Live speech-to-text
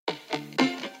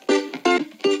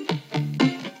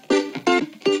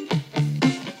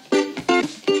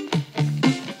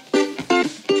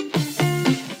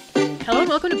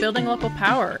Building Local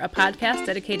Power, a podcast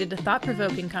dedicated to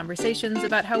thought-provoking conversations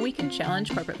about how we can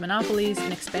challenge corporate monopolies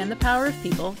and expand the power of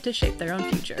people to shape their own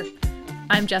future.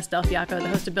 I'm Jess Delfiaco, the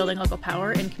host of Building Local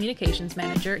Power and Communications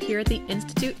Manager here at the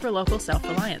Institute for Local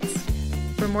Self-Reliance.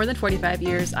 For more than 45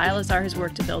 years, ILSR has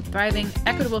worked to build thriving,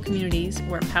 equitable communities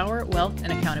where power, wealth,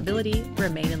 and accountability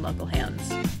remain in local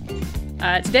hands.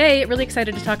 Today, really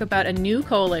excited to talk about a new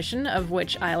coalition of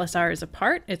which ILSR is a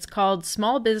part. It's called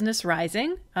Small Business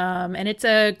Rising, and it's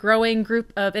a growing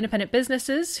group of independent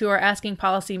businesses who are asking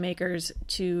policymakers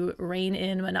to rein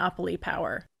in monopoly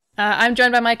power. I'm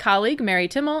joined by my colleague, Mary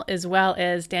Timmel, as well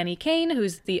as Danny Kane,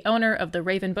 who's the owner of the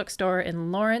Raven Bookstore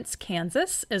in Lawrence,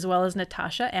 Kansas, as well as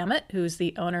Natasha Ament, who's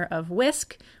the owner of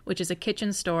Whisk, which is a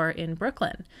kitchen store in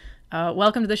Brooklyn.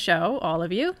 Welcome to the show, all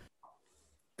of you.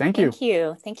 Thank you.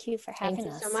 Thank you for having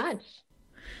us. Thank you so much.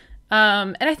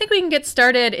 And I think we can get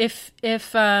started if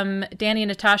Danny and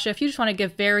Natasha, if you just want to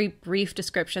give very brief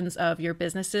descriptions of your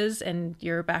businesses and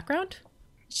your background.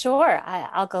 Sure,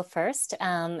 I'll go first.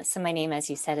 So my name, as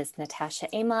you said, is Natasha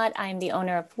Ament. I'm the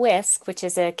owner of Whisk, which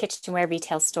is a kitchenware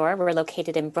retail store. We're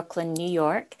located in Brooklyn, New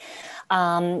York.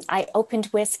 I opened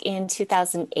Whisk in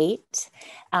 2008.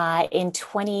 In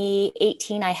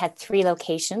 2018, I had 3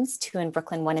 locations, 2 in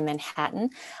Brooklyn, 1 in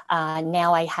Manhattan.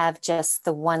 Now I have just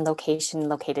the 1 location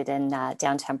located in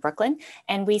downtown Brooklyn,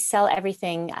 and we sell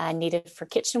everything needed for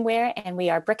kitchenware, and we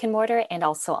are brick and mortar and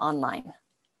also online.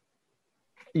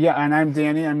 Yeah, and I'm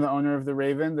Danny. I'm the owner of The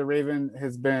Raven. The Raven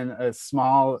has been a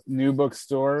small new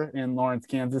bookstore in Lawrence,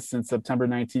 Kansas since September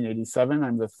 1987.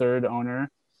 I'm the 3rd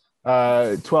owner.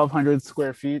 1,200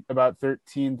 square feet, about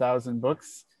 13,000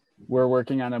 books. We're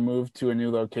working on a move to a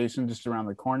new location just around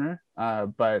the corner,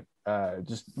 but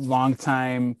just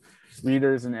longtime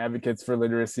readers and advocates for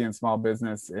literacy and small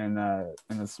business in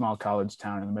a small college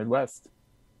town in the Midwest.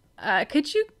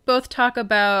 Could you both talk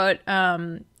about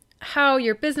how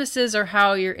your businesses or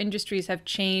how your industries have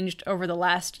changed over the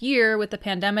last year with the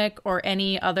pandemic, or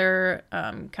any other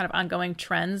kind of ongoing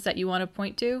trends that you want to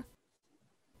point to?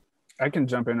 I can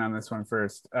jump in on this one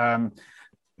first.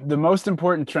 The most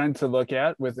important trend to look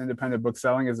at with independent book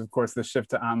selling is, of course, the shift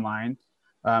to online.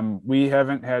 We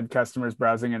haven't had customers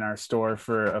browsing in our store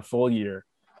for a full year.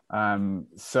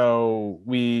 So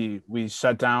we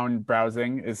shut down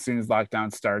browsing as soon as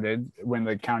lockdown started, when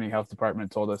the county health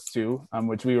department told us to,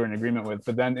 which we were in agreement with.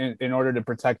 But then in order to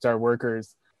protect our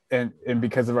workers and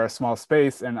because of our small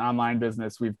space and online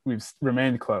business, we've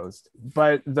remained closed.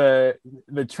 But the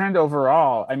trend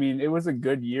overall, I mean, it was a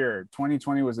good year.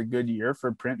 2020 was a good year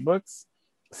for print books.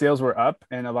 Sales were up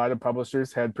and a lot of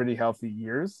publishers had pretty healthy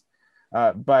years.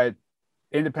 But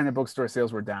independent bookstore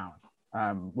sales were down.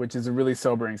 Which is a really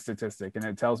sobering statistic. And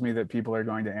it tells me that people are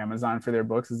going to Amazon for their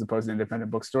books as opposed to independent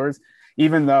bookstores,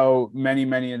 even though many,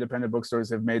 many independent bookstores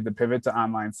have made the pivot to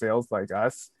online sales like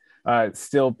us.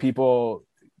 Still, people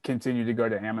continue to go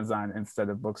to Amazon instead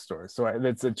of bookstores. So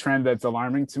it's a trend that's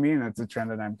alarming to me, and it's a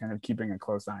trend that I'm kind of keeping a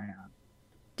close eye on.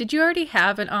 Did you already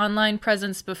have an online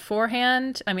presence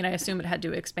beforehand? I mean, I assume it had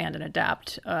to expand and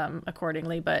adapt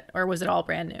accordingly, or was it all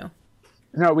brand new?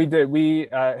 No, we did. We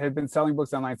had been selling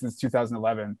books online since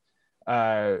 2011.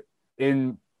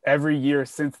 In every year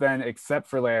since then, except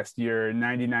for last year,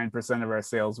 99% of our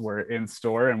sales were in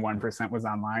store and 1% was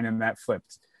online, and that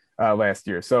flipped last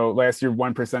year. So last year,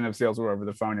 1% of sales were over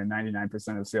the phone and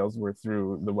 99% of sales were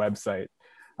through the website.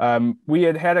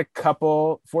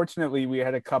 Fortunately, we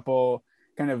had a couple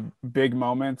kind of big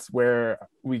moments where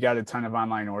we got a ton of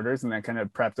online orders, and that kind of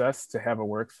prepped us to have a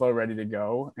workflow ready to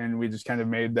go. And we just kind of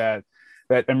made that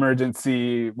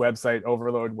emergency website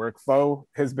overload workflow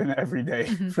has been every day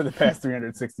for the past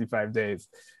 365 days.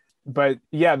 But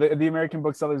yeah, the American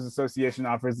Booksellers Association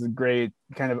offers a great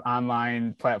kind of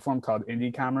online platform called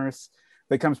Indie Commerce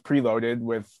that comes preloaded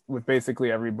with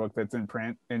basically every book that's in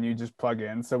print, and you just plug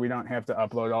in. So we don't have to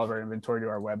upload all of our inventory to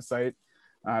our website.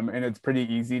 And it's pretty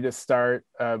easy to start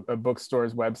a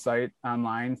bookstore's website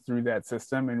online through that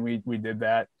system. And we did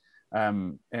that.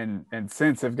 And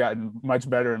since have gotten much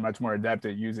better and much more adept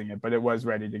at using it, but it was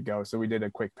ready to go. So we did a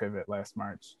quick pivot last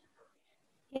March.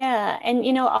 Yeah. And,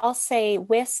 I'll say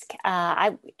Whisk,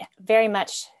 I very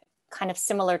much kind of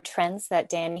similar trends that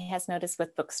Danny has noticed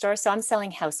with bookstores. So I'm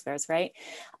selling housewares, right?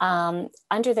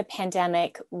 Under the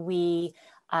pandemic, we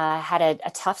had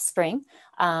a tough spring.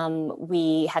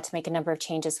 We had to make a number of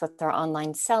changes with our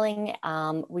online selling.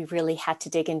 We really had to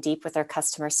dig in deep with our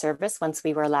customer service once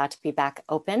we were allowed to be back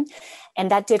open. And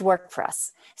that did work for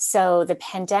us. So the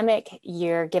pandemic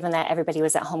year, given that everybody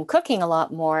was at home cooking a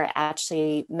lot more,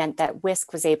 actually meant that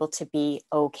Whisk was able to be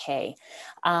okay.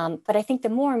 But I think the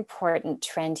more important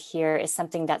trend here is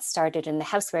something that started in the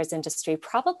housewares industry,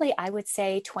 probably I would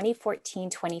say 2014,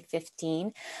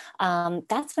 2015.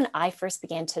 That's when I first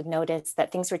began to notice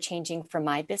that things were changing for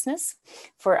my business,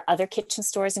 for other kitchen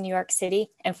stores in New York City,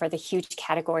 and for the huge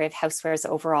category of housewares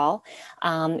overall.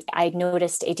 I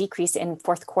noticed a decrease in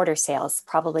fourth quarter sales,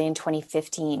 probably in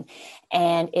 2015,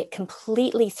 and it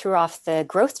completely threw off the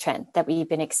growth trend that we've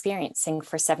been experiencing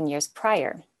for 7 years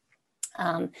prior.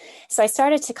 So I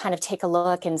started to kind of take a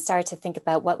look and started to think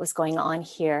about what was going on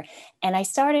here. And I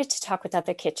started to talk with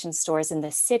other kitchen stores in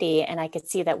the city, and I could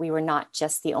see that we were not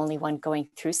just the only one going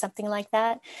through something like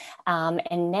that.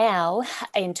 And now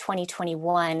in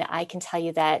 2021, I can tell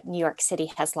you that New York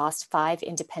City has lost 5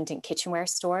 independent kitchenware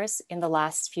stores in the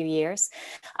last few years.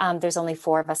 There's only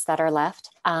 4 of us that are left.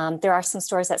 There are some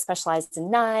stores that specialize in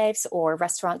knives or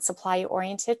restaurant supply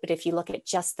oriented, but if you look at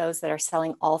just those that are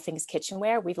selling all things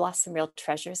kitchenware, we've lost some real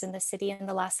treasures in the city in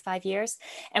the last 5 years,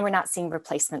 and we're not seeing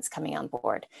replacements coming on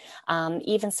board.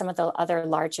 Even some of the other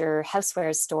larger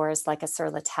housewares stores like a Sur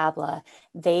La Table,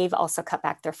 they've also cut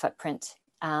back their footprint,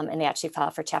 and they actually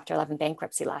filed for Chapter 11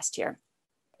 bankruptcy last year.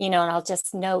 And I'll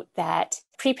just note that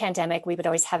pre-pandemic, we would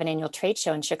always have an annual trade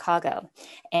show in Chicago,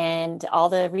 and all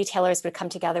the retailers would come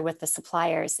together with the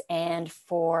suppliers. And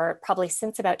for probably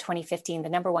since about 2015, the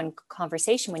number one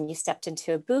conversation when you stepped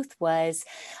into a booth was,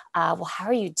 well, how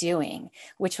are you doing?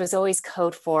 Which was always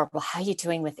code for, well, how are you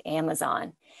doing with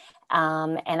Amazon?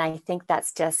 And I think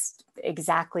that's just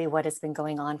exactly what has been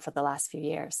going on for the last few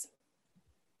years.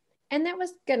 And that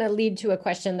was going to lead to a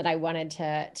question that I wanted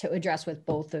to address with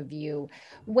both of you.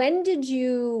 When did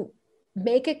you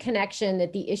make a connection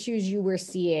that the issues you were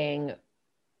seeing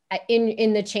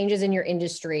in the changes in your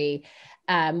industry,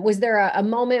 was there a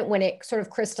moment when it sort of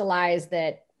crystallized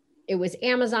that it was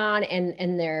Amazon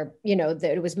and their, that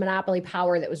it was monopoly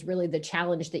power that was really the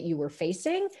challenge that you were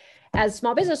facing? As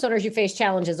small business owners, you face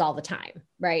challenges all the time,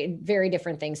 right? Very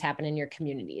different things happen in your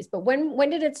communities. But when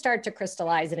did it start to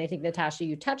crystallize? And I think, Natasha,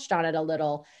 you touched on it a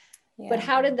little, but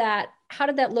how did that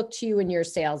look to you in your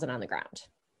sales and on the ground?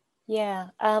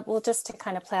 Yeah, well, just to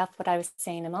kind of play off what I was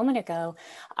saying a moment ago,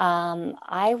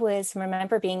 I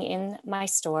remember being in my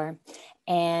store,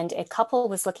 and a couple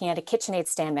was looking at a KitchenAid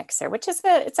stand mixer, which is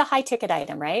it's a high ticket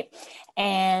item, right?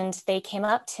 And they came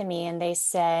up to me and they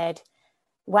said,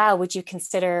 wow, would you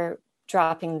consider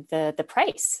dropping the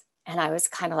price? And I was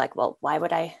kind of like, well, why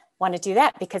would I want to do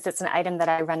that? Because it's an item that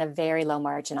I run a very low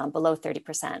margin on, below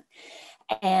 30%.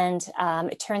 And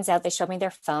it turns out they showed me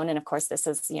their phone. And of course, this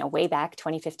is, way back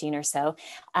 2015 or so.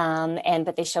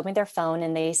 But they showed me their phone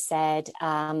and they said,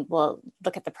 well,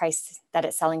 look at the price that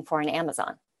it's selling for on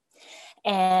Amazon.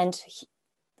 And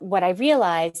what I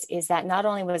realized is that not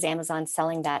only was Amazon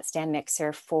selling that stand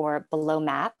mixer for below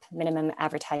MAP, minimum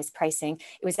advertised pricing,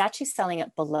 it was actually selling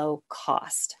it below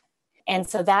cost. And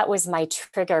so that was my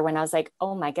trigger when I was like,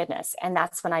 oh my goodness. And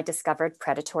that's when I discovered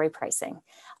predatory pricing.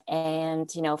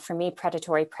 And, for me,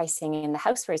 predatory pricing in the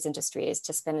housewares industry has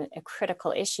just been a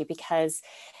critical issue because,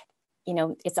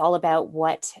 it's all about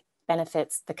what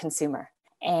benefits the consumer.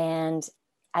 And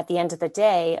at the end of the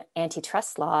day,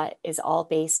 antitrust law is all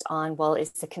based on, well,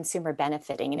 is the consumer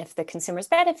benefiting? And if the consumer is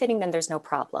benefiting, then there's no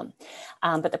problem.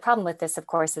 But the problem with this, of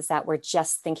course, is that we're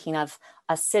just thinking of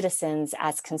us citizens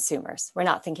as consumers. We're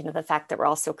not thinking of the fact that we're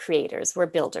also creators, we're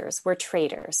builders, we're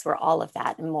traders, we're all of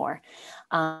that and more.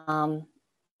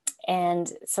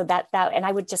 And so and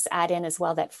I would just add in as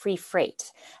well that free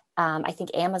freight. I think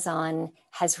Amazon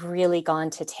has really gone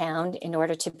to town in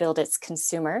order to build its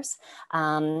consumers,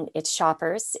 its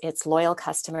shoppers, its loyal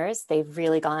customers. They've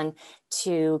really gone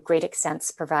to great extents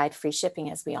to provide free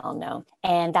shipping, as we all know.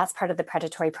 And that's part of the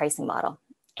predatory pricing model.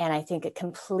 And I think it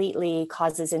completely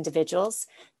causes individuals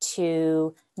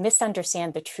to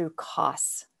misunderstand the true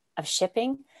costs of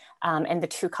shipping and the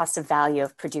true cost of value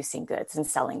of producing goods and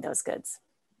selling those goods.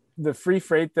 The free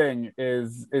freight thing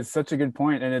is such a good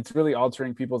point, and it's really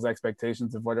altering people's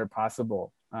expectations of what are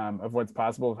possible, of what's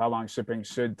possible, of how long shipping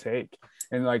should take.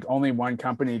 And like only one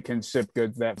company can ship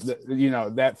goods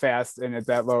that fast and at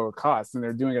that low cost, and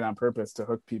they're doing it on purpose to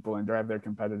hook people and drive their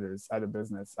competitors out of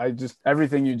business.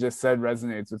 Everything you just said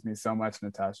resonates with me so much,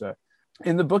 Natasha.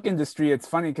 In the book industry, it's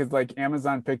funny because like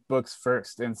Amazon picked books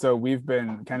first, and so we've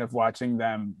been kind of watching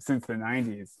them since the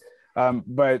 90s.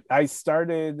 But I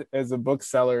started as a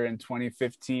bookseller in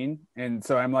 2015, and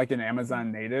so I'm like an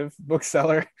Amazon native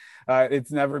bookseller. I've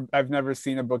never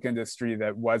seen a book industry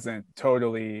that wasn't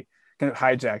totally kind of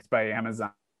hijacked by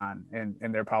Amazon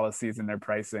and their policies and their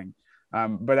pricing.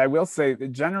 But I will say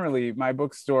that generally, my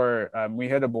bookstore, we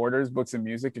had a Borders Books and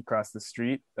Music across the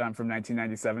street from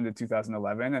 1997 to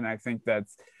 2011, and I think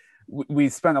we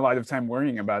spent a lot of time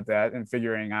worrying about that and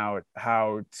figuring out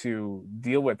how to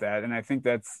deal with that. And I think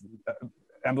that's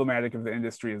emblematic of the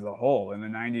industry as a whole. In the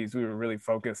 90s, we were really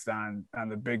focused on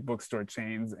the big bookstore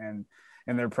chains and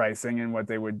their pricing and what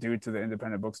they would do to the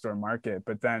independent bookstore market.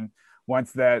 But then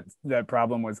once that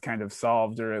problem was kind of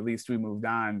solved, or at least we moved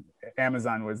on,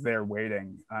 Amazon was there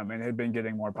waiting, and had been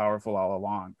getting more powerful all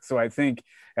along. So I think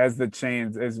as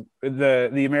the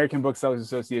American Booksellers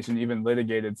Association even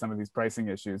litigated some of these pricing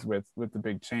issues with the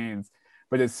big chains.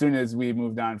 But as soon as we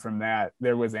moved on from that,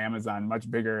 there was Amazon, much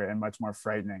bigger and much more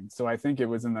frightening. So I think it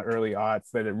was in the early aughts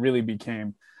that it really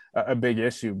became a big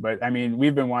issue. But I mean,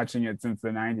 we've been watching it since the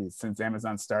 90s, since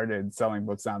Amazon started selling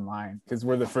books online, because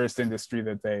we're the first industry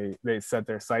that they set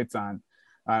their sights on.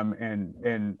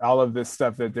 And all of this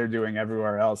stuff that they're doing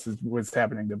everywhere else was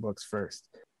happening to books first.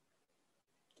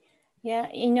 Yeah,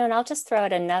 and I'll just throw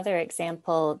out another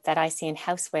example that I see in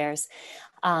housewares.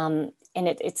 And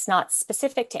it's not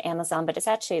specific to Amazon, but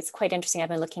it's quite interesting. I've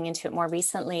been looking into it more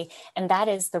recently, and that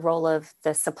is the role of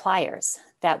the suppliers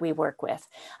that we work with.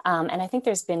 And I think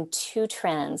there's been two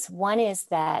trends. One is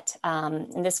that,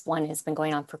 and this one has been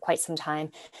going on for quite some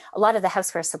time, a lot of the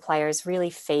houseware suppliers really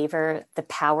favor the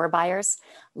power buyers,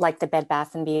 like the Bed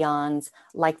Bath & Beyonds,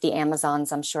 like the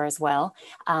Amazons, I'm sure as well,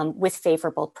 with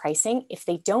favorable pricing. If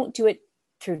they don't do it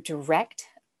through direct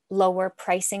lower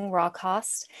pricing raw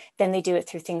cost, then they do it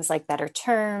through things like better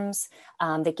terms.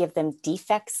 They give them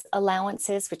defects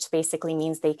allowances, which basically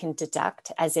means they can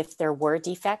deduct as if there were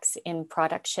defects in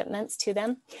product shipments to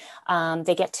them.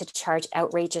 They get to charge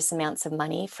outrageous amounts of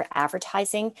money for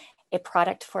advertising a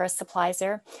product for a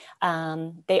supplier.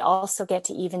 They also get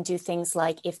to even do things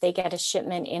like if they get a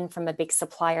shipment in from a big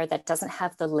supplier that doesn't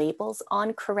have the labels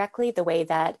on correctly, the way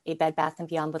that a Bed Bath &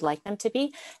 Beyond would like them to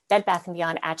be, Bed Bath &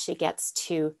 Beyond actually gets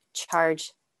to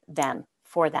charge them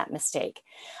for that mistake.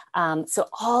 So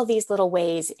all these little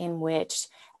ways in which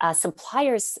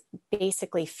suppliers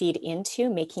basically feed into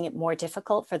making it more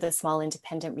difficult for the small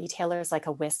independent retailers like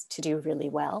a Whisk to do really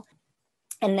well.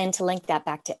 And then to link that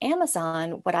back to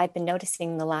Amazon, what I've been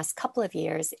noticing in the last couple of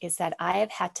years is that I have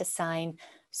had to sign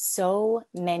so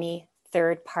many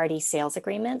third-party sales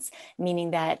agreements,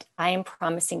 meaning that I am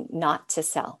promising not to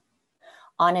sell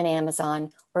on an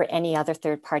Amazon or any other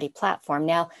third-party platform.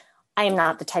 Now, I am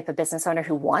not the type of business owner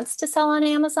who wants to sell on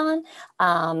Amazon,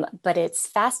 but it's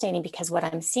fascinating because what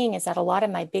I'm seeing is that a lot of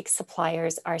my big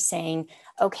suppliers are saying,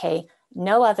 okay,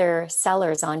 no other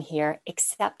sellers on here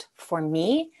except for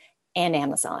me and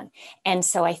Amazon. And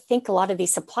so I think a lot of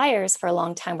these suppliers for a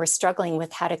long time were struggling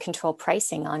with how to control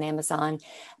pricing on Amazon,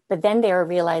 but then they were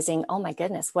realizing, oh my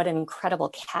goodness, what an incredible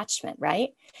catchment, right?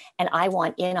 And I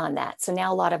want in on that. So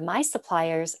now a lot of my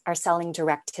suppliers are selling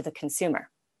direct to the consumer.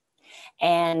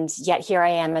 And yet here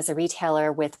I am as a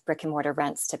retailer with brick and mortar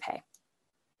rents to pay.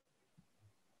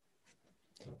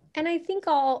 And I think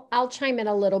I'll chime in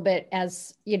a little bit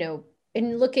as,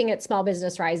 in looking at Small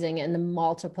Business Rising and the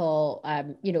multiple,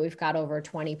 we've got over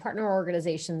 20 partner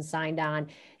organizations signed on.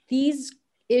 These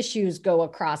issues go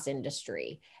across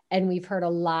industry. And we've heard a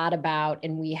lot about,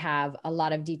 and we have a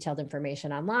lot of detailed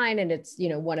information online. And it's,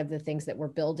 one of the things that we're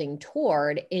building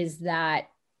toward is that,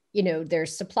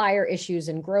 there's supplier issues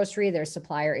in grocery, there's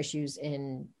supplier issues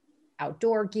in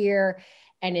outdoor gear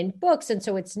and in books. And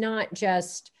so it's not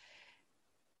just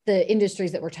the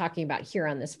industries that we're talking about here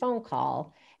on this phone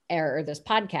call or this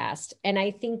podcast. And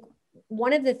I think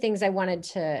one of the things I wanted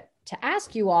to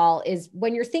ask you all is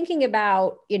when you're thinking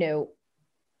about,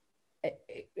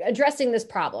 addressing this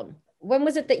problem, when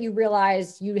was it that you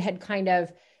realized you had kind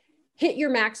of hit your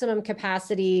maximum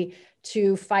capacity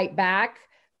to fight back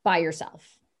by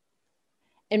yourself?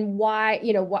 And why,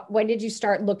 when did you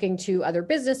start looking to other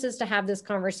businesses to have this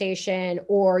conversation,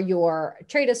 or your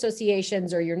trade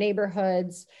associations or your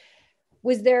neighborhoods?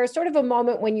 Was there sort of a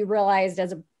moment when you realized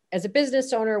as a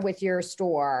business owner with your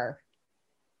store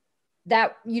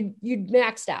that you'd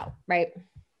maxed out, right?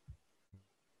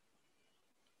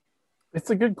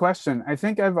 It's a good question. I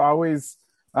think I've always,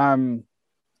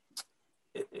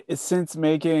 since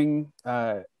making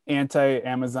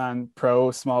anti-Amazon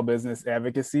pro small business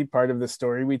advocacy part of the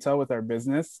story we tell with our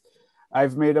business,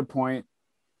 I've made a point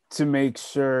to make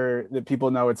sure that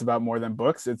people know it's about more than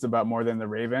books. It's about more than the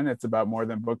Raven. It's about more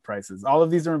than book prices. All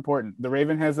of these are important. The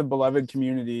Raven has a beloved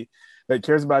community that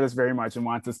cares about us very much and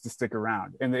wants us to stick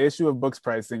around. And the issue of books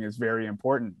pricing is very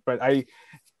important. But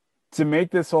to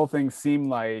make this whole thing seem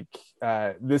like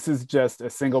this is just a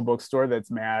single bookstore that's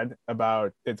mad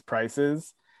about its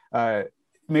prices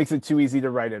makes it too easy to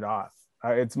write it off.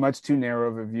 It's much too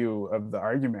narrow of a view of the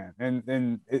argument.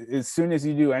 And as soon as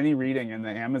you do any reading in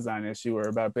the Amazon issue or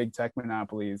about big tech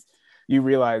monopolies, you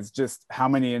realize just how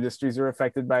many industries are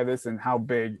affected by this and how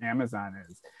big Amazon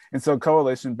is. And so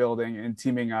coalition building and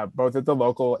teaming up both at the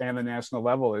local and the national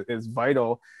level is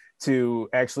vital to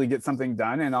actually get something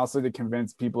done, and also to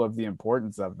convince people of the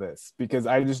importance of this, because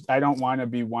I don't want to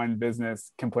be one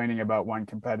business complaining about one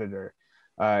competitor.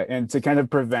 And to kind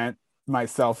of prevent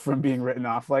myself from being written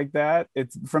off like that,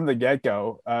 it's from the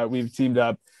get-go. We've teamed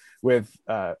up with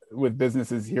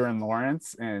businesses here in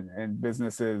Lawrence and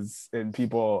businesses and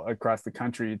people across the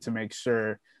country to make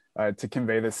sure to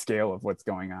convey the scale of what's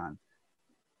going on.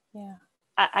 Yeah,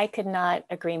 I could not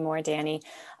agree more, Danny.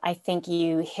 I think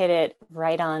you hit it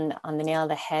right on the nail of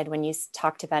the head when you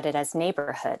talked about it as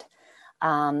neighborhood.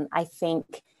 I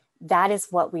think that is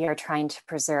what we are trying to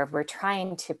preserve. We're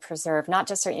trying to preserve not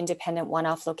just our independent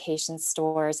one-off location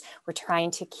stores. We're trying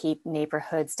to keep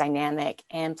neighborhoods dynamic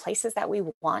and places that we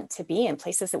want to be in,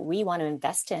 places that we want to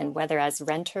invest in, whether as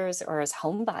renters or as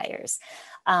home buyers.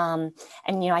 And,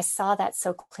 I saw that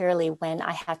so clearly when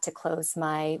I had to close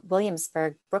my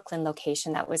Williamsburg, Brooklyn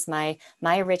location. That was my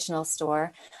original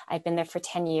store. I'd been there for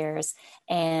 10 years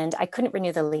and I couldn't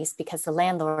renew the lease because the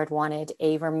landlord wanted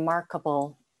a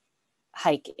remarkable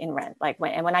hike in rent.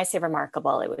 When I say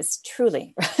remarkable, it was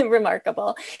truly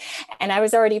remarkable. And I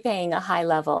was already paying a high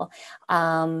level.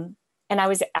 And I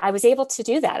was able to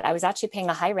do that. I was actually paying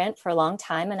a high rent for a long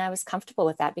time, and I was comfortable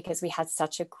with that because we had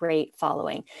such a great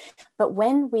following. But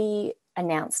when we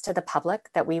announced to the public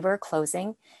that we were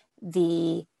closing,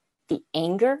 the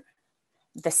anger,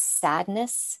 the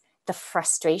sadness, the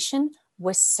frustration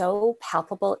was so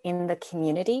palpable in the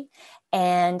community.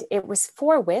 And it was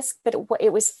for Whisk, but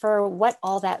it was for what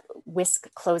all that Whisk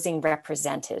closing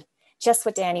represented. Just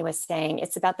what Danny was saying.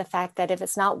 It's about the fact that if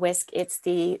it's not Whisk, it's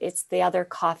the other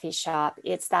coffee shop,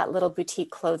 it's that little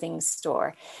boutique clothing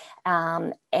store.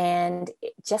 And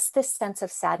just this sense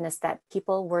of sadness that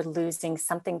people were losing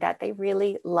something that they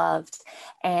really loved.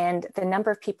 And the number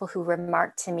of people who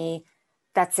remarked to me,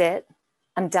 "That's it,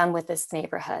 I'm done with this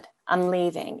neighborhood, I'm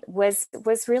leaving," was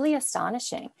really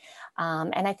astonishing.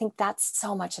 And I think that's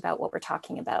so much about what we're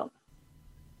talking about.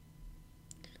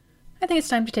 I think it's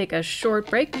time to take a short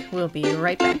break. We'll be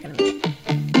right back in a minute.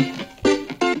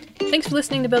 Thanks for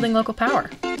listening to Building Local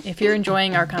Power. If you're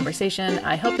enjoying our conversation,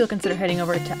 I hope you'll consider heading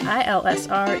over to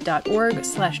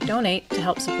ilsr.org/donate to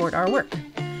help support our work.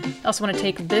 I also want to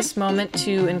take this moment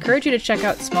to encourage you to check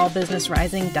out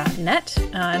smallbusinessrising.net,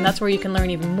 and that's where you can learn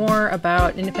even more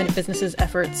about independent businesses'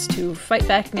 efforts to fight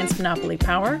back against monopoly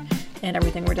power and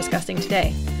everything we're discussing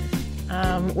today.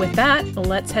 With that,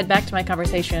 let's head back to my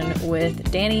conversation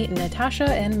with Danny, Natasha,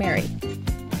 and Mary.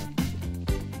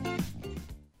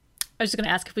 I was just going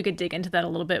to ask if we could dig into that a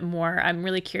little bit more. I'm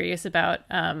really curious about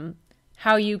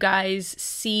how you guys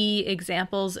see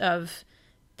examples of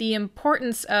the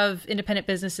importance of independent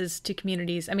businesses to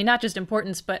communities. I mean, not just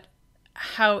importance, but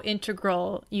how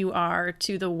integral you are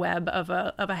to the web of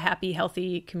a happy,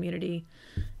 healthy community.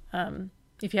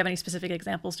 If you have any specific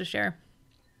examples to share.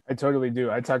 I totally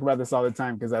do. I talk about this all the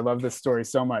time because I love this story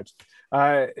so much.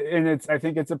 And I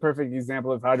think it's a perfect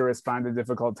example of how to respond to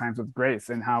difficult times with grace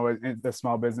and how the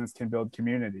small business can build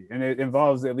community. And it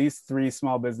involves at least 3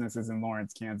 small businesses in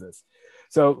Lawrence, Kansas.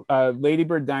 So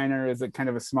Ladybird Diner is a kind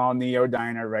of a small neo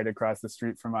diner right across the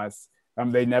street from us.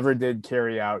 They never did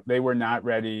carry out. They were not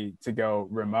ready to go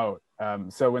remote.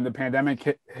 So when the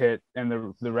pandemic hit and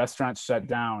the restaurants shut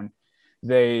down,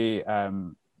 they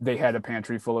had a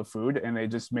pantry full of food, and they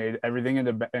just made everything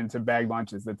into bag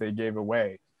lunches that they gave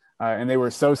away. And they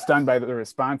were so stunned by the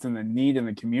response and the need in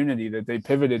the community that they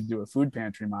pivoted to a food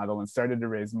pantry model and started to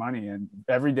raise money. And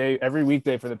every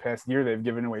weekday for the past year, they've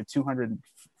given away 200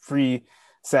 free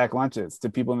sack lunches to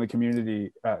people in the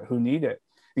community who need it,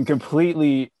 and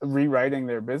completely rewriting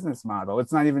their business model.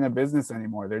 It's not even a business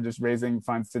anymore. They're just raising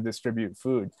funds to distribute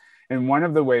food. And one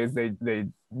of the ways they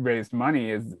raised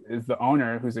money is the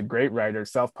owner, who's a great writer,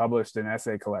 self-published an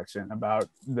essay collection about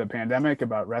the pandemic,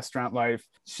 about restaurant life.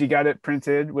 She got it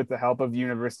printed with the help of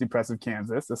University Press of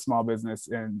Kansas, a small business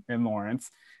in Lawrence.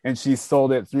 And she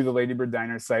sold it through the Ladybird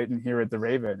Diner site and here at the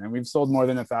Raven. And we've sold more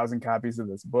than 1,000 copies of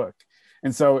this book.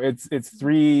 And so it's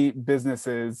 3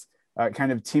 businesses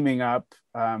kind of teaming up,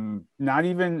 not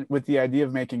even with the idea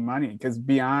of making money, because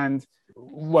beyond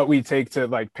what we take to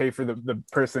like pay for the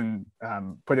person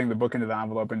putting the book into the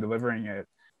envelope and delivering it,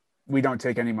 we don't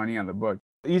take any money on the book.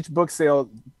 Each book sale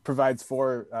provides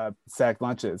 4 sack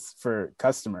lunches for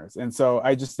customers. And so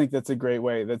I just think that's a great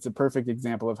way. That's a perfect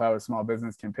example of how a small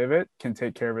business can pivot, can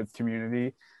take care of its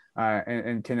community,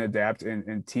 and can adapt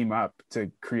and team up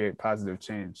to create positive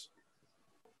change.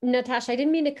 Natasha, I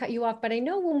didn't mean to cut you off, but I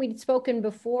know when we'd spoken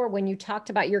before, when you talked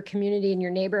about your community and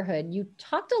your neighborhood, you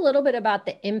talked a little bit about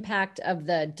the impact of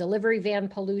the delivery van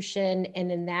pollution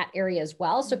and in that area as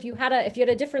well. So if you had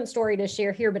a different story to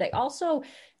share here, but I also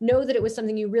know that it was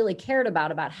something you really cared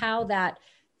about how that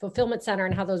fulfillment center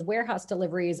and how those warehouse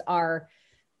deliveries are,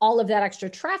 all of that extra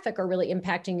traffic are really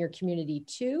impacting your community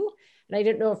too. And I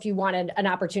didn't know if you wanted an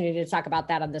opportunity to talk about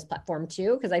that on this platform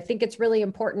too, because I think it's really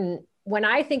important. When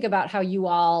I think about how you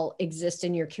all exist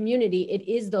in your community, it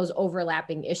is those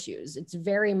overlapping issues. It's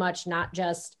very much not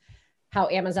just how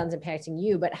Amazon's impacting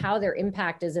you, but how their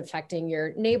impact is affecting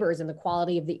your neighbors and the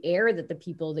quality of the air that the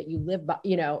people that you live by,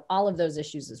 all of those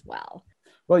issues as well.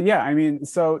 Well, yeah, I mean,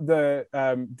 so the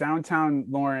Downtown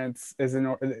Lawrence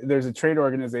there's a trade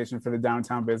organization for the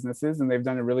downtown businesses, and they've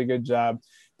done a really good job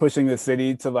pushing the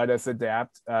city to let us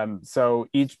adapt. So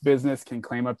each business can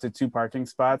claim up to 2 parking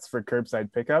spots for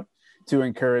curbside pickup to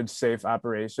encourage safe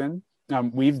operation.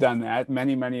 We've done that.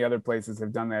 Many, many other places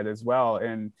have done that as well.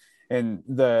 And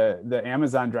the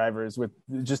Amazon drivers, with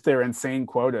just their insane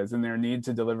quotas and their need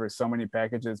to deliver so many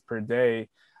packages per day,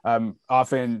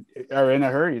 often are in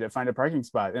a hurry to find a parking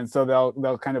spot. And so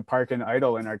they'll kind of park and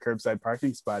idle in our curbside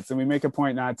parking spots. And we make a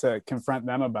point not to confront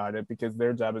them about it, because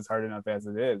their job is hard enough as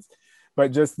it is.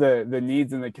 But just the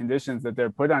needs and the conditions that they're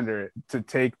put under to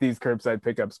take these curbside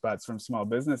pickup spots from small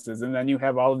businesses. And then you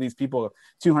have all of these people,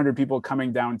 200 people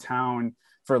coming downtown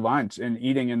for lunch and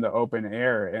eating in the open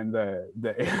air. And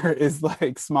the air is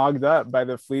like smogged up by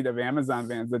the fleet of Amazon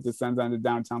vans that descends onto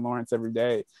downtown Lawrence every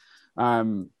day.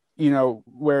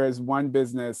 Whereas one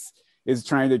business is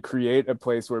trying to create a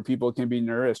place where people can be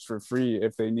nourished for free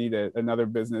if they need it, another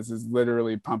business is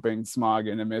literally pumping smog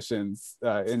and emissions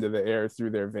into the air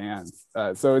through their vans.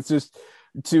 So it's just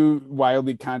 2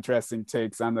 wildly contrasting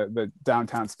takes on the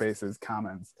downtown spaces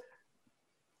commons.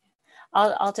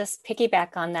 I'll just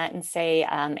piggyback on that and say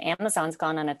Amazon's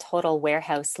gone on a total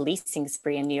warehouse leasing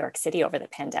spree in New York City over the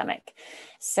pandemic.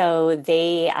 So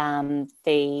they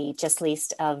just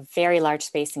leased a very large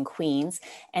space in Queens,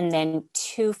 and then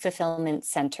 2 fulfillment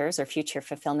centers or future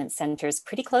fulfillment centers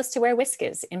pretty close to where Whisk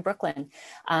is in Brooklyn,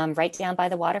 right down by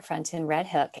the waterfront in Red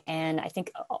Hook. And I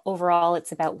think overall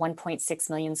it's about 1.6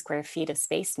 million square feet of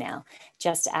space now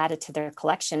just added to their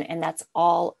collection. And that's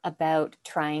all about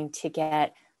trying to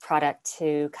get product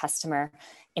to customer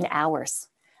in hours.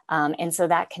 And so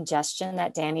that congestion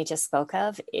that Danny just spoke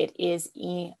of, it is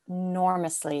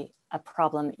enormously a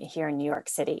problem here in New York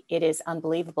City. It is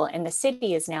unbelievable. And the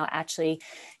city is now actually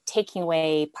taking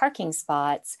away parking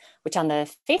spots, which on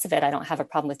the face of it, I don't have a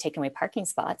problem with taking away parking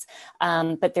spots,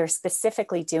 but they're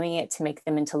specifically doing it to make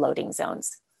them into loading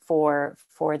zones for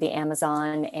the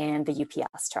Amazon and the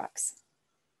UPS trucks.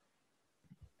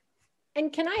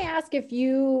 And can I ask if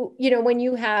when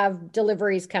you have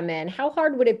deliveries come in, how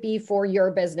hard would it be for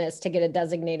your business to get a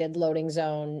designated loading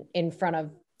zone in front of?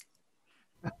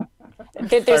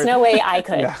 There's no way I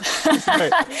could. Yeah.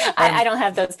 I don't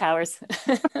have those powers.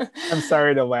 I'm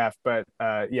sorry to laugh, but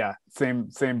same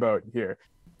boat here.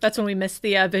 That's when we missed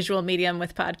the visual medium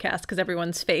with podcasts, because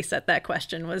everyone's face at that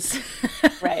question was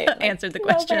right. answered the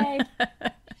question.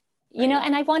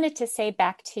 And I wanted to say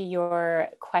back to your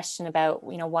question about,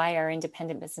 why are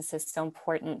independent businesses so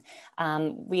important?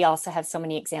 We also have so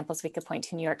many examples we could point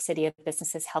to in New York City of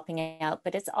businesses helping out,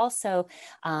 but it's also,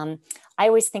 I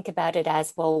always think about it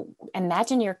as, well,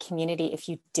 imagine your community if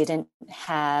you didn't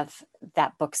have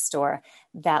that bookstore,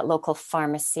 that local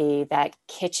pharmacy, that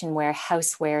kitchenware,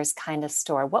 housewares kind of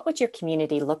store. What would your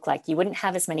community look like? You wouldn't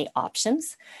have as many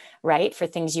options, right, for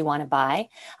things you want to buy.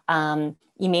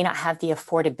 You may not have the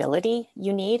affordability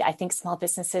you need. I think small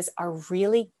businesses are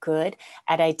really good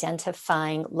at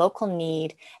identifying local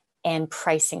need and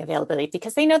pricing availability,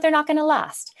 because they know they're not going to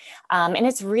last. And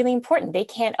it's really important. They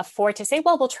can't afford to say,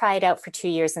 well, we'll try it out for 2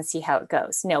 years and see how it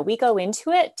goes. No, we go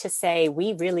into it to say,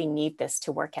 we really need this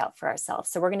to work out for ourselves.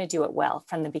 So we're going to do it well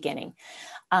from the beginning.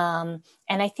 And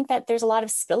I think that there's a lot of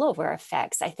spillover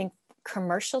effects. I think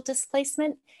commercial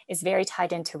displacement is very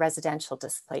tied into residential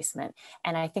displacement.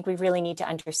 And I think we really need to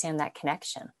understand that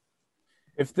connection.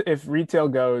 If retail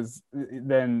goes,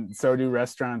 then so do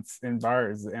restaurants and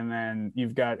bars. And then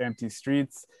you've got empty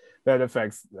streets, that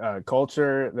affects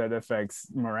culture, that affects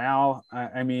morale.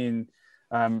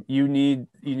 You need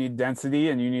density,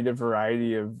 and you need a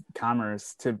variety of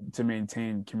commerce to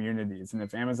maintain communities. And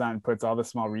if Amazon puts all the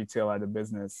small retail out of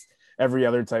business, every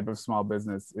other type of small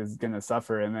business is going to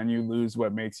suffer, and then you lose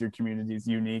what makes your communities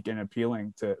unique and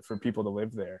appealing for people to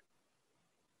live there.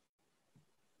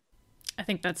 I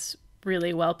think that's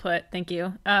really well put. Thank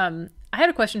you. I had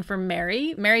a question for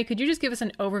Mary. Mary, could you just give us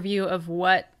an overview of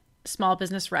what Small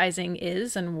Business Rising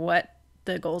is and what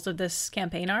the goals of this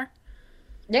campaign are?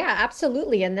 Yeah,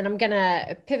 absolutely. And then I'm going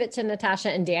to pivot to Natasha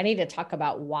and Danny to talk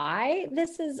about why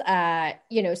this is,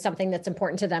 something that's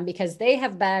important to them, because they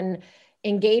have been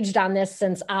engaged on this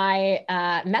since I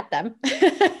met them.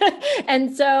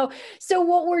 And so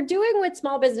what we're doing with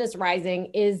Small Business Rising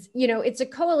is, it's a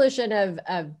coalition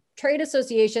of trade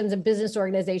associations and business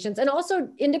organizations, and also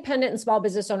independent and small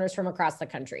business owners from across the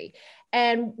country.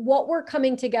 And what we're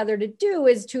coming together to do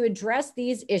is to address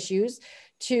these issues,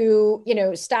 to,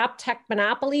 stop tech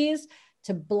monopolies,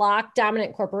 to block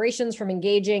dominant corporations from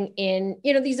engaging in,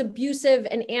 these abusive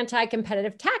and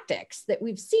anti-competitive tactics that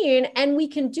we've seen. And we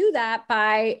can do that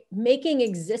by making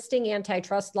existing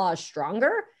antitrust laws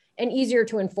stronger and easier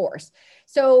to enforce.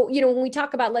 So, when we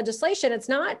talk about legislation, it's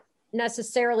not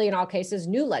necessarily in all cases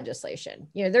new legislation.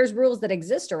 There's rules that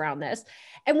exist around this.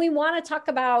 And we want to talk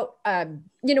about,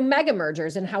 mega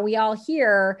mergers, and how we all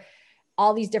hear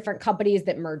all these different companies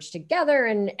that merge together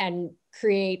and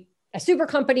create a super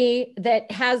company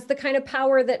that has the kind of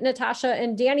power that Natasha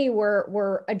and Danny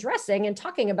were addressing and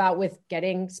talking about, with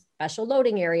getting special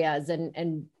loading areas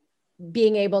and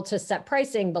being able to set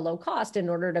pricing below cost in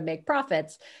order to make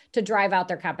profits to drive out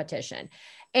their competition.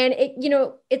 And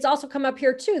it's also come up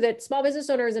here too, that small business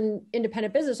owners and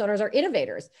independent business owners are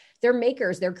innovators. They're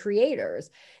makers, they're creators.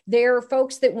 They're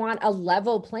folks that want a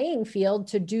level playing field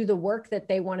to do the work that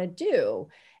they want to do.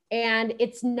 And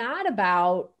it's not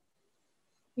about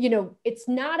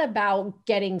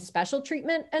getting special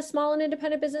treatment as small and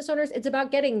independent business owners. It's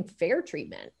about getting fair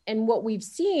treatment. And what we've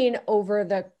seen over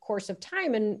the course of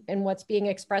time, and what's being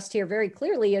expressed here very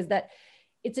clearly, is that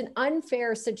it's an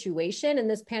unfair situation. And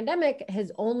this pandemic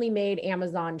has only made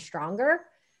Amazon stronger.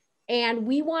 And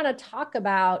we want to talk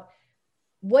about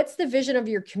what's the vision of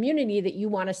your community that you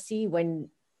want to see when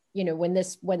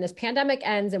this pandemic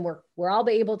ends, and we're all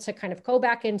able to kind of go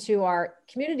back into our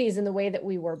communities in the way that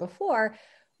we were before.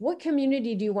 What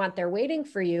community do you want there waiting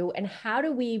for you? And how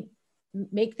do we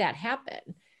make that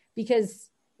happen? Because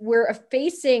we're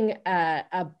facing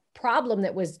a problem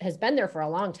that has been there for a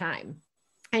long time.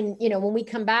 And, when we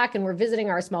come back and we're visiting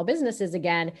our small businesses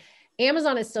again,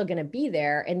 Amazon is still going to be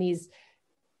there, and these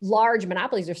large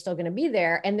monopolies are still going to be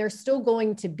there, and there's still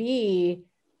going to be,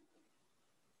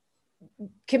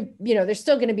 there's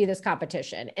still going to be this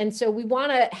competition. And so we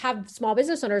want to have small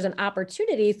business owners an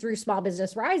opportunity through Small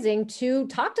Business Rising to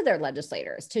talk to their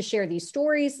legislators, to share these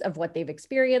stories of what they've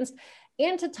experienced,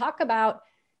 and to talk about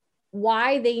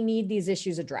why they need these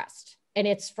issues addressed. And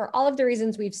it's for all of the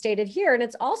reasons we've stated here. And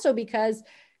it's also because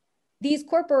these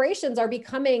corporations are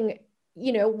becoming,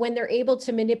 when they're able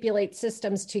to manipulate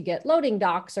systems to get loading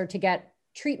docks or to get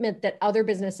treatment that other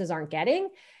businesses aren't getting,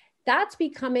 that's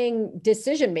becoming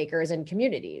decision makers in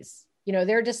communities.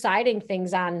 They're deciding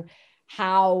things on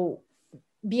how,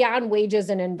 beyond wages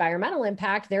and environmental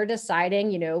impact, they're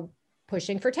deciding,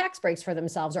 pushing for tax breaks for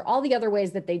themselves, or all the other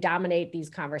ways that they dominate these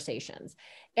conversations.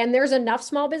 And there's enough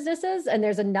small businesses, and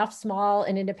there's enough small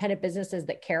and independent businesses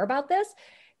that care about this,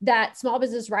 that Small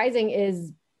Business Rising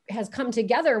has come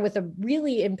together with a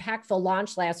really impactful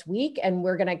launch last week. And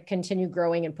we're going to continue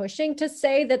growing and pushing to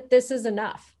say that this is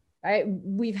enough, right?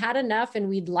 We've had enough, and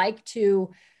we'd like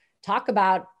to talk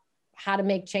about how to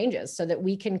make changes so that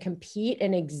we can compete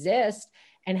and exist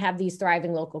and have these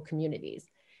thriving local communities.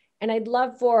 And I'd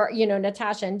love for,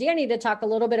 Natasha and Danny to talk a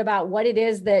little bit about what it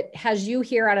is that has you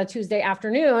here on a Tuesday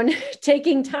afternoon,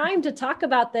 taking time to talk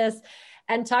about this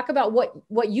and talk about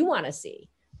what you want to see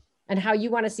and how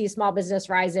you want to see Small Business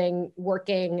Rising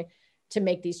working to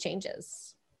make these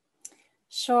changes.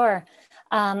 Sure.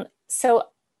 So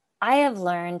I have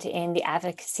learned in the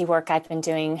advocacy work I've been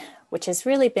doing, which has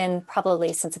really been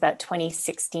probably since about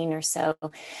 2016 or so,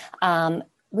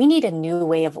 we need a new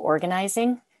way of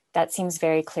organizing. That seems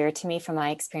very clear to me from my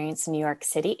experience in New York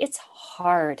City. It's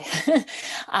hard.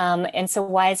 And so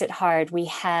why is it hard? We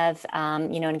have,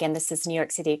 and again, this is New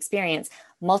York City experience,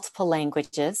 multiple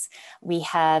languages. We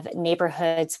have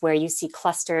neighborhoods where you see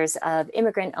clusters of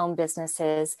immigrant-owned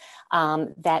businesses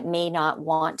that may not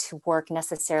want to work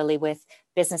necessarily with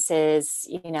businesses,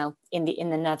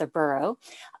 in another borough.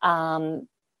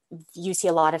 you see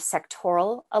a lot of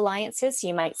sectoral alliances.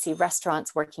 You might see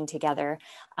restaurants working together,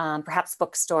 perhaps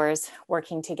bookstores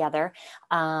working together.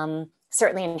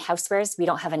 Certainly in housewares, we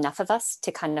don't have enough of us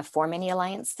to kind of form any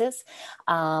alliances.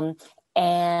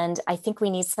 And I think we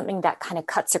need something that kind of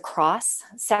cuts across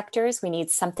sectors. We need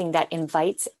something that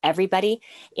invites everybody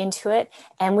into it.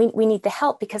 And we need the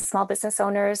help, because small business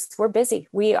owners, we're busy.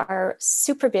 We are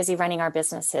super busy running our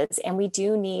businesses. And we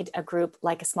do need a group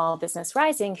like a Small Business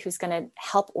Rising who's going to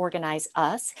help organize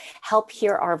us, help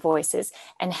hear our voices,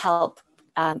 and help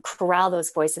corral those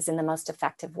voices in the most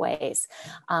effective ways.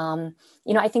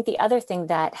 I think the other thing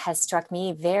that has struck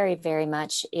me very, very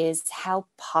much is how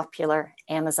popular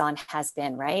Amazon has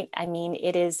been, right? I mean,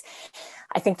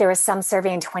 I think there was some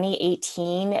survey in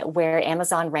 2018 where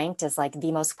Amazon ranked as like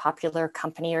the most popular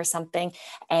company or something.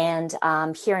 And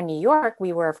here in New York,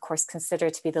 we were, of course,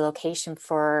 considered to be the location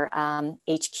for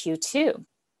HQ2,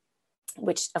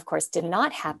 which of course did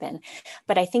not happen.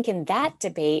 But I think in that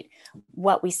debate,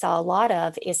 what we saw a lot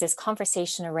of is this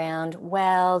conversation around,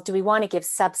 well, do we want to give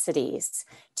subsidies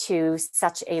to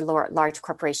such a large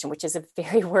corporation, which is a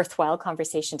very worthwhile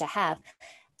conversation to have.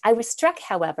 I was struck,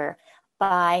 however,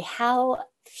 by how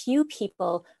few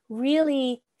people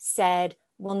really said,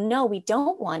 well, no, we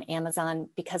don't want Amazon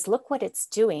because look what it's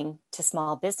doing to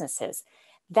small businesses.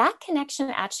 That connection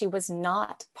actually was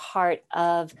not part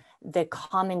of the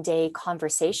common day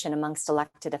conversation amongst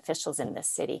elected officials in this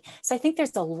city. So I think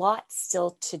there's a lot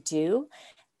still to do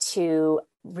to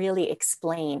really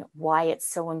explain why it's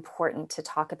so important to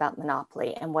talk about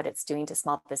monopoly and what it's doing to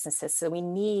small businesses. So we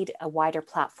need a wider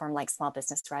platform like Small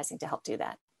Business Rising to help do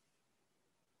that.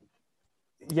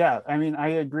 Yeah, I mean, I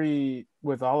agree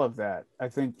with all of that. I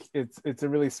think it's a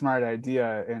really smart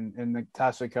idea, and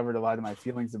Natasha covered a lot of my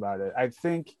feelings about it. I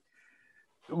think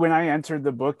when I entered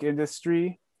the book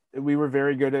industry, we were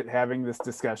very good at having this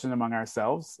discussion among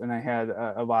ourselves, and I had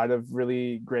a lot of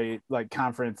really great like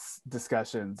conference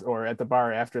discussions, or at the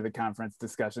bar after the conference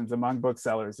discussions among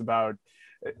booksellers about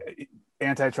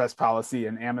antitrust policy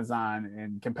and Amazon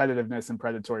and competitiveness and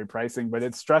predatory pricing. But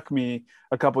it struck me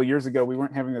a couple of years ago, we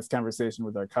weren't having this conversation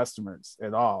with our customers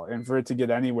at all. And for it to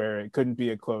get anywhere, it couldn't be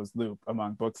a closed loop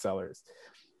among booksellers.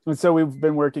 And so we've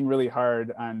been working really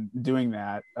hard on doing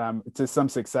that to some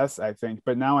success, I think.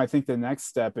 But now I think the next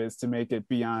step is to make it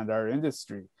beyond our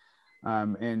industry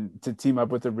and to team up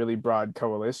with a really broad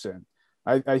coalition.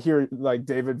 I hear like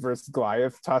David versus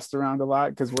Goliath tossed around a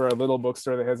lot because we're a little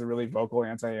bookstore that has a really vocal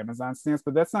anti-Amazon stance,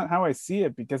 but that's not how I see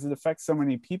it, because it affects so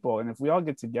many people. And if we all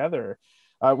get together,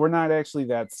 we're not actually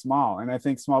that small. And I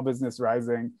think Small Business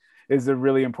Rising is a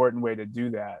really important way to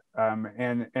do that.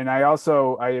 And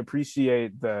I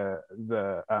appreciate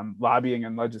the lobbying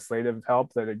and legislative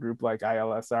help that a group like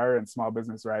ILSR and Small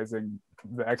Business Rising,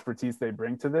 the expertise they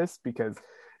bring to this, because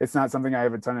it's not something I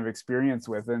have a ton of experience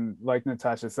with. And like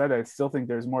Natasha said, I still think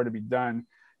there's more to be done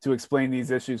to explain these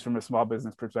issues from a small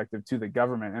business perspective to the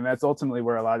government. And that's ultimately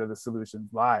where a lot of the solutions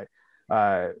lie.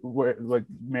 What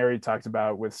Mary talked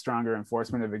about with stronger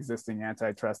enforcement of existing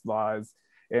antitrust laws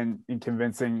and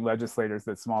convincing legislators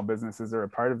that small businesses are a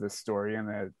part of this story and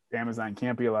that Amazon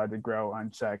can't be allowed to grow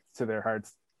unchecked to their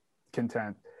heart's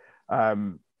content.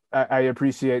 I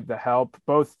appreciate the help,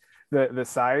 both the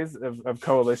size of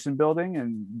coalition building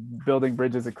and building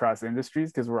bridges across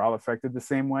industries, because we're all affected the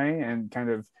same way, and kind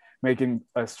of making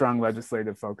a strong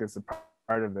legislative focus a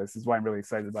part of this is why I'm really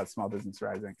excited about Small Business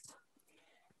Rising.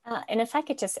 And if I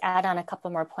could just add on a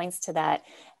couple more points to that,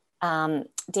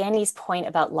 Danny's point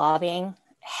about lobbying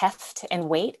heft and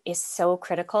weight is so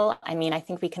critical. I mean, I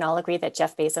think we can all agree that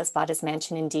Jeff Bezos bought his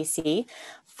mansion in DC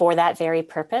for that very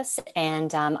purpose.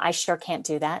 And I sure can't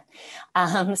do that.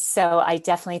 So I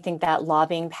definitely think that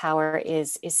lobbying power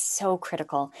is so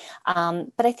critical.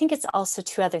 But I think it's also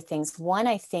two other things. One,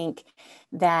 I think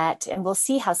that, and we'll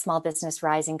see how Small Business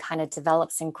Rising kind of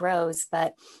develops and grows,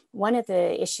 but one of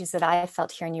the issues that I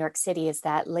felt here in New York City is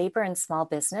that labor and small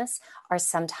business are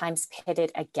sometimes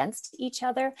pitted against each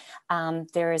other.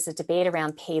 There is a debate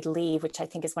around paid leave, which I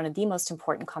think is one of the most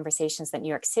important conversations that New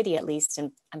York City, at least,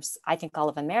 and I think all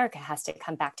of America has to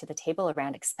come back to the table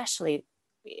around, especially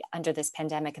under this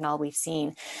pandemic and all we've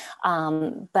seen.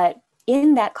 But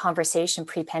in that conversation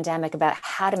pre-pandemic about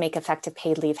how to make effective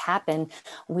paid leave happen,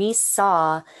 we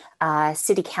saw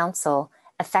City Council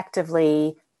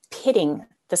effectively pitting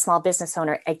the small business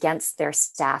owner against their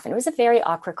staff. And it was a very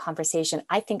awkward conversation.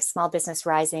 I think Small Business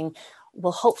Rising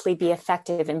will hopefully be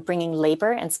effective in bringing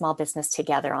labor and small business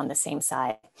together on the same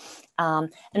side.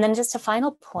 And then just a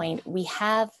final point, we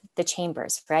have the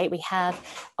chambers, right? We have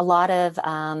a lot of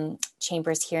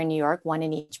chambers here in New York, one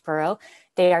in each borough.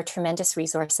 They are tremendous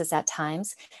resources at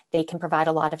times. They can provide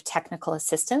a lot of technical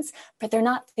assistance, but they're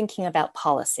not thinking about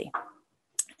policy.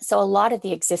 So a lot of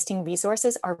the existing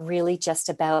resources are really just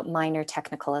about minor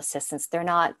technical assistance. They're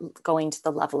not going to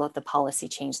the level of the policy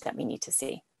change that we need to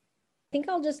see. I think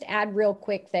I'll just add real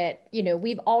quick that,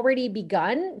 we've already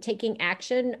begun taking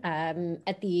action.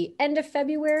 At the end of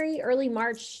February, early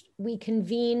March, we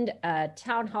convened a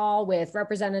town hall with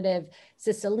Representative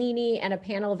Cicilline and a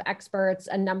panel of experts,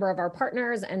 a number of our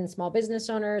partners and small business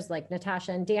owners like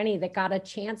Natasha and Danny that got a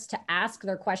chance to ask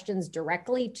their questions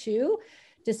directly to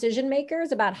decision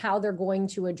makers about how they're going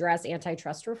to address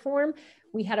antitrust reform.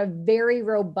 We had a very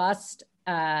robust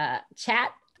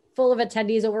chat full of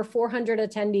attendees, over 400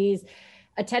 attendees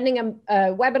attending a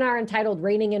webinar entitled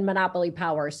Reigning in Monopoly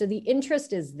Power. So the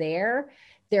interest is there.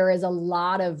 There is a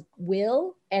lot of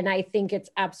will. And I think it's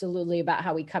absolutely about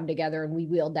how we come together and we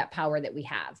wield that power that we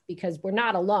have, because we're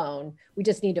not alone. We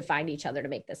just need to find each other to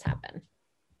make this happen.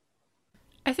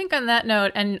 I think on that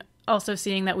note, and also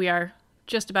seeing that we are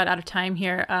just about out of time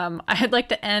here, I'd like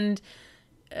to end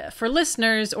for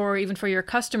listeners or even for your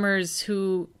customers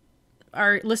who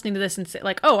are listening to this and say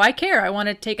like, oh, I care, I want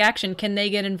to take action. Can they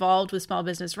get involved with Small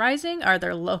Business Rising? Are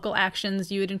there local actions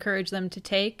you would encourage them to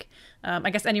take? I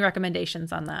guess any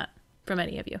recommendations on that from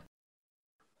any of you?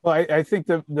 Well, I think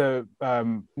the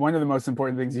one of the most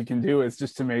important things you can do is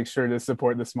just to make sure to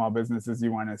support the small businesses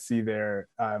you want to see there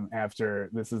after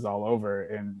this is all over,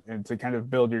 and to kind of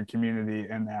build your community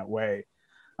in that way.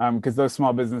 Because those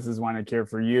small businesses want to care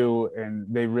for you, and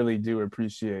they really do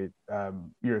appreciate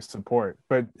your support.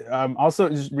 But also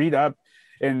just read up,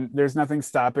 and there's nothing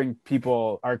stopping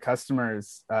people, our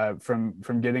customers,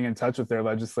 from getting in touch with their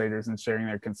legislators and sharing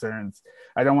their concerns.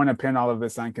 I don't want to pin all of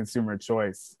this on consumer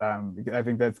choice. I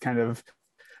think that's kind of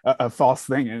a false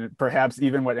thing, and perhaps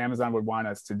even what Amazon would want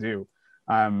us to do.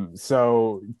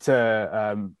 So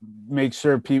to make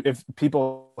sure if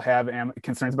people have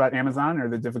concerns about Amazon or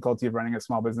the difficulty of running a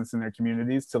small business in their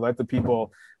communities, to let the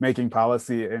people making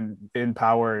policy and in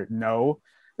power know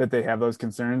that they have those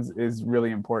concerns is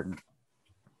really important.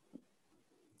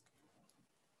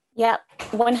 Yeah,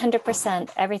 100%.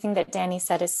 Everything that Danny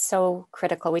said is so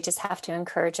critical. We just have to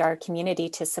encourage our community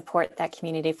to support that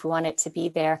community if we want it to be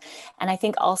there. And I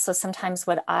think also sometimes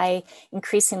what I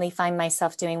increasingly find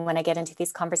myself doing when I get into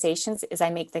these conversations is I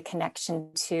make the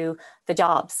connection to the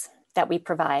jobs that we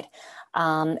provide.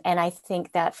 And I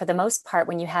think that for the most part,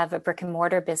 when you have a brick and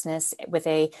mortar business with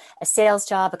a sales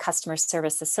job, a customer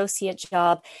service associate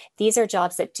job, these are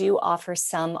jobs that do offer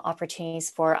some opportunities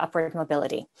for upward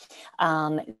mobility.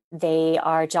 They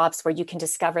are jobs where you can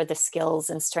discover the skills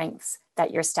and strengths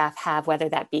that your staff have, whether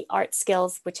that be art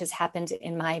skills, which has happened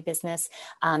in my business,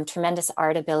 tremendous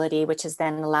art ability, which has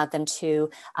then allowed them to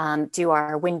do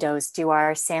our windows, do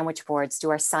our sandwich boards, do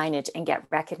our signage, and get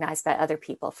recognized by other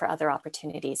people for other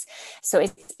opportunities. So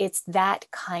it's that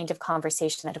kind of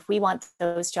conversation that if we want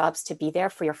those jobs to be there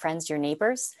for your friends, your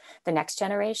neighbors, the next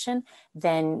generation,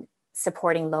 then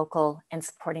supporting local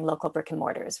brick and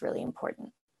mortar is really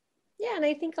important. Yeah, and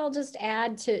I think I'll just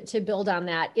add to build on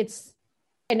that.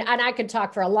 And I could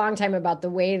talk for a long time about the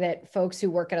way that folks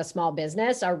who work at a small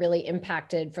business are really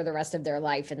impacted for the rest of their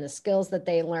life, and the skills that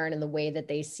they learn and the way that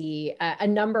they see. A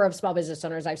number of small business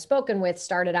owners I've spoken with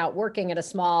started out working at a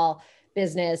small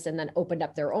business and then opened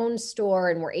up their own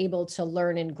store and were able to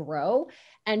learn and grow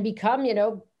and become,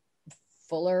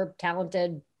 fuller,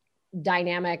 talented,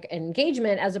 dynamic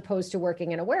engagement, as opposed to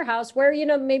working in a warehouse where,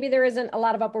 maybe there isn't a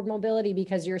lot of upward mobility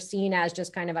because you're seen as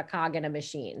just kind of a cog in a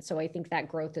machine. So I think that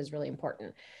growth is really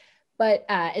important. But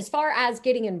as far as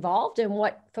getting involved and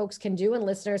what folks can do and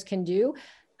listeners can do,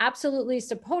 absolutely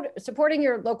supporting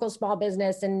your local small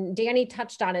business. And Danny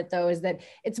touched on it, though, is that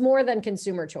it's more than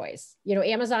consumer choice.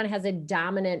 Amazon has a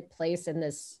dominant place in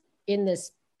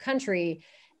this country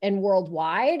and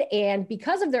worldwide. And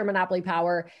because of their monopoly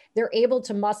power, they're able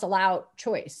to muscle out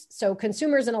choice. So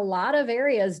consumers in a lot of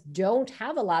areas don't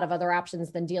have a lot of other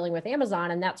options than dealing with Amazon.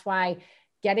 And that's why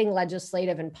getting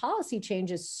legislative and policy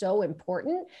change is so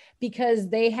important, because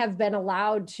they have been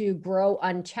allowed to grow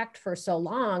unchecked for so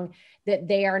long that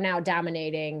they are now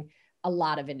dominating a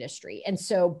lot of industry. And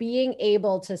so being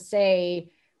able to say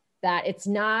that it's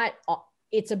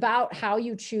about how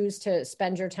you choose to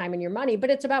spend your time and your money,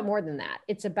 but it's about more than that.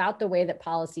 It's about the way that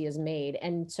policy is made.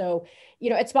 And so,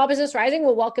 at Small Business Rising,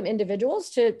 we'll welcome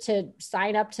individuals to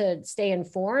sign up to stay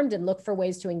informed and look for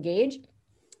ways to engage.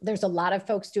 There's a lot of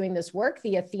folks doing this work.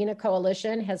 The Athena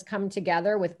Coalition has come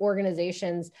together with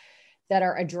organizations that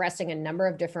are addressing a number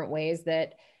of different ways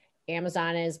that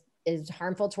Amazon is is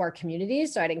harmful to our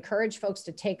communities. So I'd encourage folks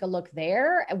to take a look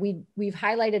there. We've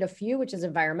highlighted a few, which is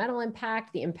environmental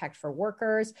impact, the impact for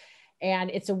workers, and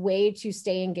it's a way to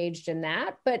stay engaged in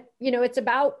that. But, it's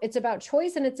about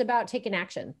choice, and it's about taking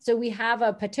action. So we have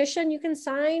a petition you can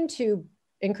sign to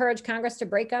encourage Congress to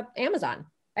break up Amazon,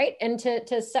 right? And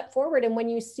to step forward. And when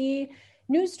you see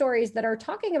news stories that are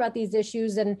talking about these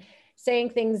issues and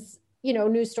saying things,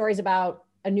 news stories about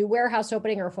a new warehouse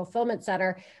opening or a fulfillment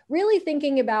center, really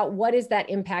thinking about what is that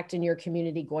impact in your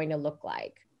community going to look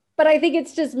like. But I think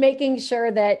it's just making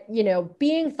sure that,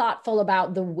 being thoughtful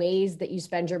about the ways that you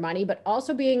spend your money, but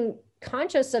also being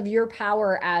conscious of your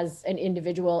power as an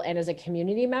individual and as a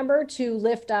community member to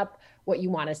lift up what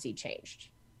you want to see changed.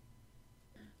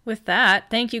 With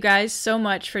that, thank you guys so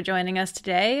much for joining us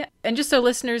today. And just so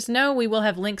listeners know, we will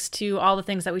have links to all the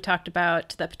things that we talked about,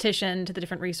 to the petition, to the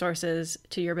different resources,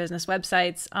 to your business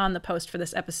websites on the post for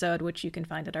this episode, which you can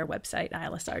find at our website,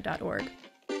 ilsr.org.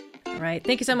 All right.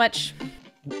 Thank you so much.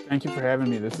 Thank you for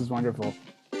having me. This is wonderful.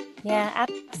 Yeah,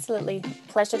 absolutely.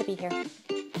 Pleasure to be here.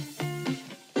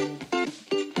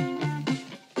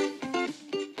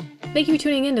 Thank you for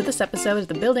tuning in to this episode of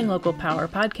the Building Local Power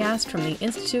podcast from the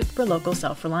Institute for Local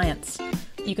Self-Reliance.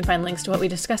 You can find links to what we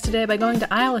discussed today by going to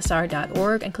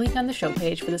ilsr.org and clicking on the show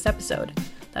page for this episode.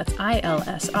 That's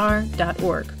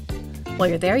ilsr.org. While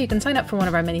you're there, you can sign up for one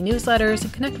of our many newsletters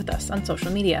and connect with us on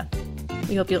social media.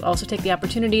 We hope you'll also take the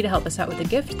opportunity to help us out with a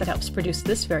gift that helps produce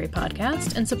this very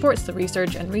podcast and supports the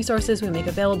research and resources we make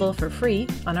available for free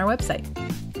on our website.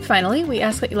 Finally, we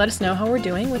ask that you let us know how we're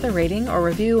doing with a rating or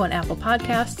review on Apple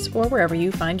Podcasts or wherever you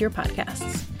find your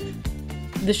podcasts.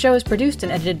 The show is produced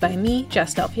and edited by me,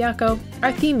 Jess Del Fiacco.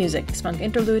 Our theme music is Funk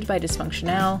Interlude by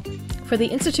Dysfunctional. For the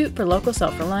Institute for Local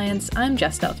Self-Reliance, I'm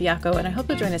Jess Del Fiacco, and I hope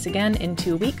you'll join us again in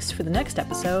 2 weeks for the next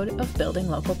episode of Building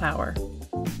Local Power.